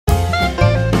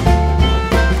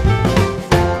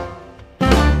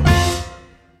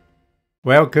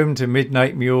Welcome to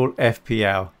Midnight Mule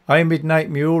FPL. I'm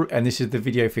Midnight Mule and this is the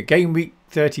video for Game Week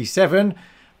 37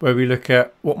 where we look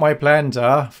at what my plans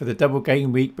are for the double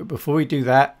game week. But before we do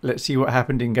that, let's see what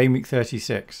happened in Game Week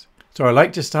 36. So I'd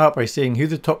like to start by seeing who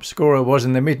the top scorer was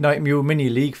in the Midnight Mule Mini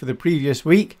League for the previous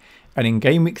week. And in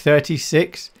Game Week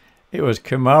 36, it was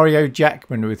Kamario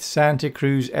Jackman with Santa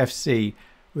Cruz FC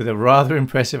with a rather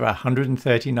impressive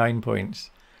 139 points.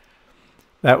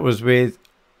 That was with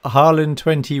Haaland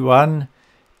 21,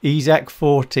 Isaac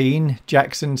 14,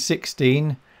 Jackson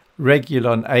 16,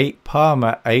 Regulon 8,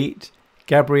 Palmer 8,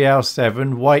 Gabriel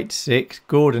 7, White 6,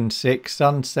 Gordon 6,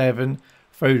 Son 7,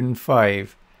 Foden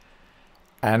 5.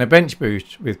 And a bench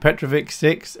boost with Petrovic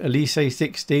 6, Elise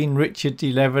 16, Richard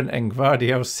 11 and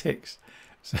Gvardiol 6.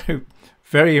 So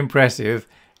very impressive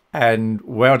and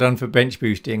well done for bench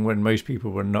boosting when most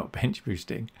people were not bench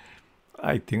boosting.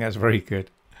 I think that's very good.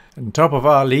 And top of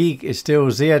our league is still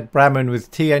Ziad Brahman with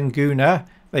TN Guna.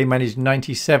 They managed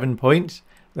 97 points.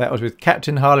 That was with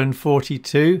Captain Haaland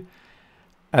 42.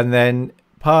 And then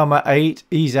Palmer 8,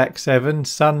 Isaac 7,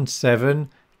 Son 7,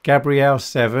 Gabriel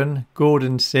 7,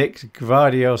 Gordon 6,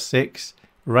 Gvardiol 6,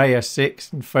 Raya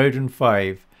 6 and Foden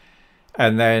 5.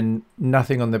 And then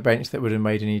nothing on the bench that would have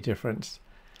made any difference.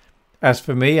 As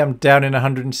for me, I'm down in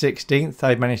 116th.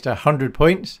 I managed 100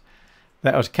 points.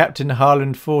 That was Captain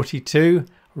Haaland 42.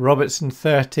 Robertson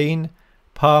 13,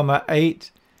 Palmer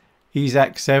 8,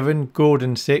 Isaac 7,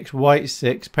 Gordon 6, White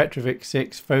 6, Petrovic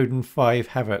 6, Foden 5,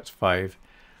 Havertz 5.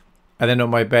 And then on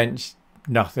my bench,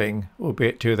 nothing,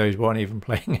 albeit two of those weren't even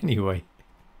playing anyway.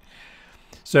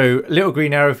 So little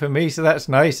green arrow for me, so that's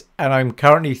nice. And I'm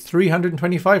currently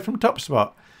 325 from top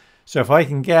spot. So if I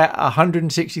can get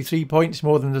 163 points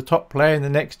more than the top player in the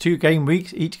next 2 game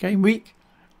weeks, each game week,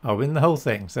 I'll win the whole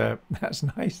thing. So that's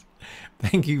nice.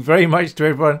 Thank you very much to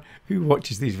everyone who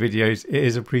watches these videos. It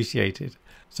is appreciated.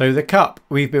 So the cup,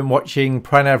 we've been watching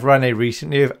Pranav Rane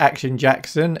recently of Action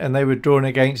Jackson, and they were drawn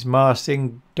against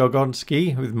Marcin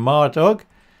Dogonski with Mardog.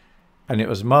 And it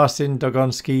was Marcin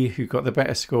Dogonski who got the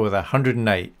better score with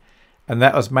 108. And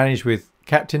that was managed with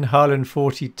Captain Haaland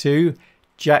 42,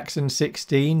 Jackson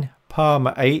 16,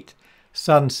 Palmer 8,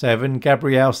 Son 7,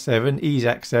 Gabriel 7,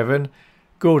 Isaac 7,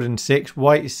 Gordon 6,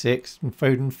 White 6 and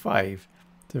Foden 5.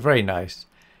 So very nice.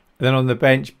 And then on the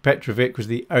bench, Petrovic was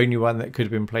the only one that could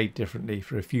have been played differently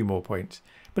for a few more points.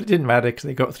 But it didn't matter because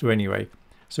they got through anyway.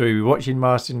 So we'll be watching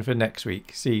Marcin for next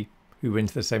week. See who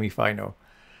wins the semi-final.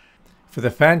 For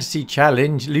the Fantasy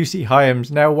Challenge, Lucy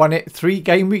Hyams now won it 3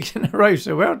 game weeks in a row.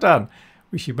 So well done.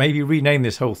 We should maybe rename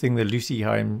this whole thing the Lucy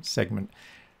Hyams segment.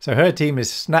 So her team is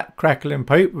Snap, Crackle and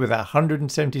Pope with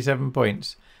 177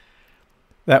 points.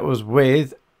 That was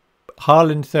with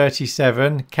Haaland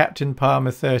 37, Captain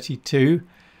Palmer 32,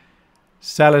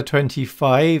 Salah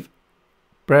 25,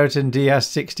 Brereton Diaz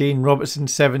 16, Robertson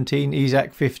 17,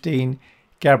 Isaac 15,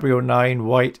 Gabriel 9,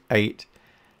 White 8.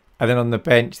 And then on the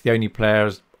bench, the only player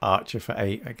is Archer for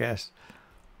 8, I guess.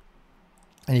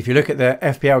 And if you look at the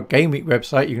FPL Game Week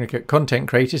website, you can look at Content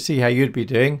Creators, see how you'd be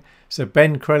doing. So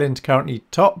Ben Krellin's currently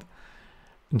top.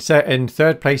 And so in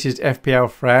third place is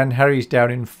FPL Fran. Harry's down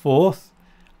in 4th.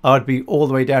 I'd be all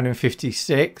the way down in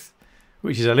 56th,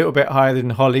 which is a little bit higher than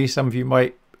Holly. Some of you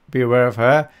might be aware of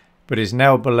her, but is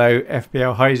now below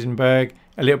FPL Heisenberg,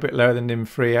 a little bit lower than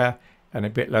Nimfria, and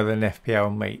a bit lower than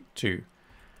FPL Mate 2.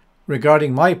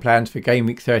 Regarding my plans for Game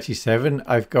Week 37,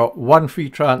 I've got 1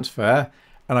 free transfer,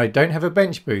 and I don't have a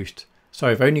bench boost, so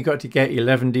I've only got to get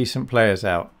 11 decent players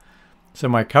out. So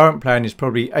my current plan is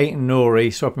probably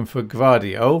Aït-Nouri swapping for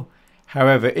Gvardiol.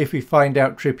 However, if we find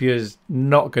out Trippier's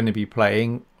not going to be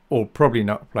playing, or probably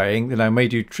not playing, then I may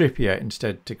do Trippier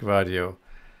instead to Gvardiol.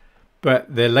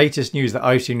 But the latest news that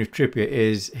I've seen with Trippier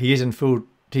is he is in full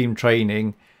team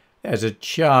training. There's a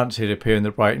chance he'd appear in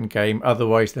the Brighton game.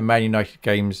 Otherwise, the Man United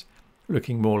game's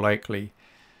looking more likely.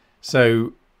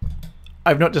 So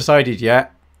I've not decided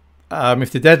yet.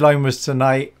 If the deadline was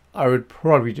tonight, I would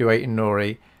probably do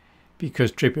Aït-Nouri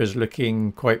because Trippier's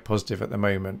looking quite positive at the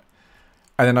moment.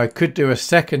 And then I could do a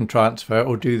second transfer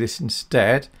or do this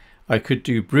instead. I could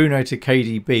do Bruno to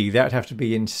KDB. That would have to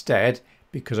be instead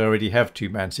because I already have 2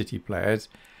 Man City players.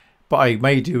 But I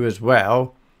may do as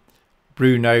well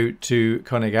Bruno to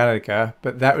Conor Gallagher.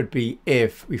 But that would be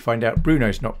if we find out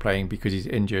Bruno's not playing because he's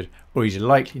injured or he's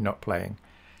likely not playing.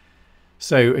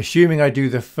 So assuming I do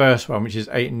the first one, which is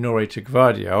Aït-Nouri to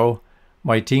Gvardiol,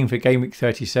 my team for Game Week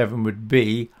 37 would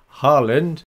be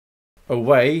Haaland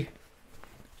away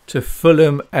to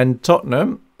Fulham and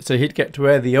Tottenham. So he'd get to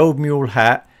wear the old mule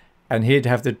hat and he'd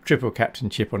have the triple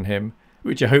captainship on him,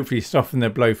 which will hopefully soften the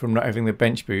blow from not having the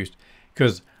bench boost,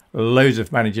 because loads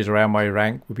of managers around my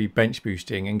rank would be bench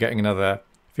boosting and getting another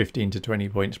 15 to 20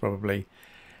 points probably.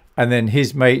 And then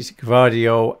his mates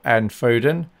Gvardiol and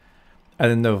Foden. And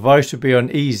then the vice would be on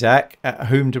Isak at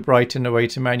home to Brighton, away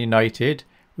to Man United,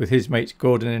 with his mates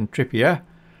Gordon and Trippier.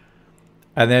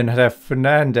 And then I'd have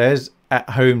Fernandes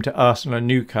at home to Arsenal and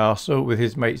Newcastle, with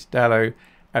his mates Dalot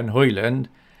and Højlund.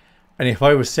 And if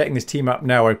I was setting this team up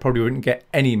now, I probably wouldn't get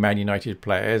any Man United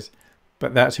players.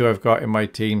 But that's who I've got in my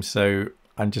team, so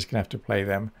I'm just going to have to play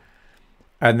them.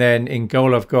 And then in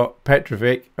goal, I've got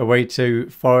Petrovic away to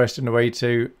Forest and away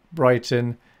to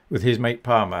Brighton with his mate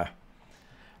Palmer.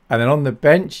 And then on the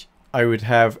bench, I would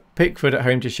have Pickford at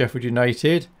home to Sheffield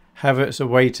United, Havertz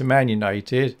away to Man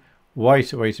United,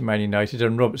 White away to Man United,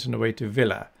 and Robertson away to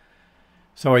Villa.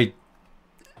 So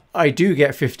I do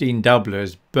get 15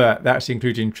 doublers, but that's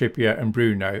including Trippier and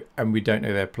Bruno, and we don't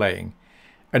know they're playing.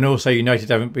 And also United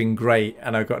haven't been great,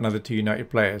 and I've got another 2 United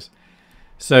players.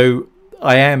 So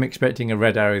I am expecting a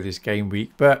red arrow this game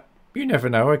week, but you never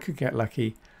know, I could get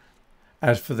lucky.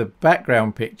 As for the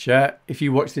background picture, if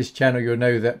you watch this channel, you'll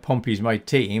know that Pompey's my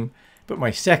team, but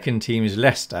my second team is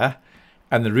Leicester.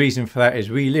 And the reason for that is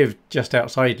we lived just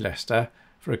outside Leicester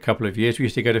for a couple of years. We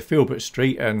used to go to Filbert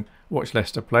Street and watch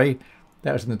Leicester play.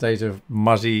 That was in the days of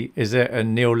Muzzy,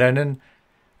 and Neil Lennon.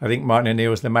 I think Martin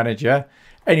O'Neill was the manager.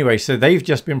 Anyway, so they've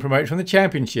just been promoted from the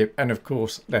Championship. And of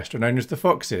course, Leicester are known as the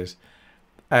Foxes.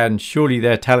 And surely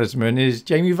their talisman is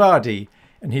Jamie Vardy.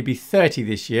 And he'd be 30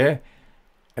 this year.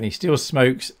 And he still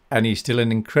smokes. And he's still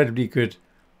an incredibly good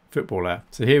footballer.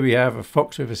 So here we have a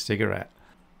fox with a cigarette.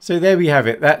 So there we have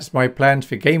it. That's my plans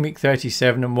for Game Week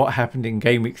 37 and what happened in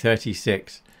Game Week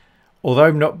 36. Although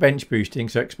I'm not bench boosting,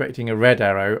 so expecting a red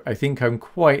arrow, I think I'm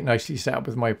quite nicely set up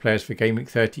with my players for Game Week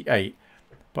 38.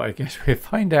 But I guess we'll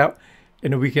find out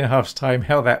in a week and a half's time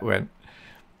how that went.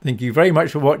 Thank you very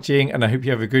much for watching, and I hope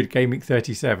you have a good Game Week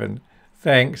 37.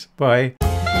 Thanks. Bye.